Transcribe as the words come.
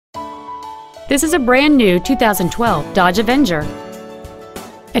This is a brand new 2012 Dodge Avenger.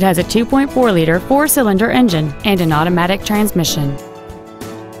 It has a 2.4-liter four-cylinder engine and an automatic transmission.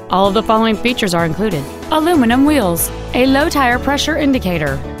 All of the following features are included: aluminum wheels, a low tire pressure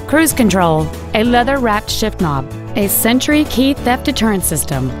indicator, cruise control, a leather-wrapped shift knob, a Sentry key theft deterrent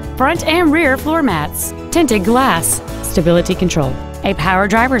system, front and rear floor mats, tinted glass, stability control, a power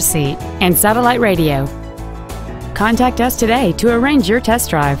driver's seat, and satellite radio. Contact us today to arrange your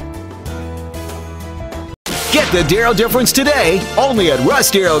test drive. Get the Darrow difference today, only at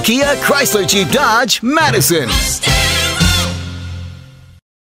Russ Darrow Kia Chrysler Jeep Dodge, Madison.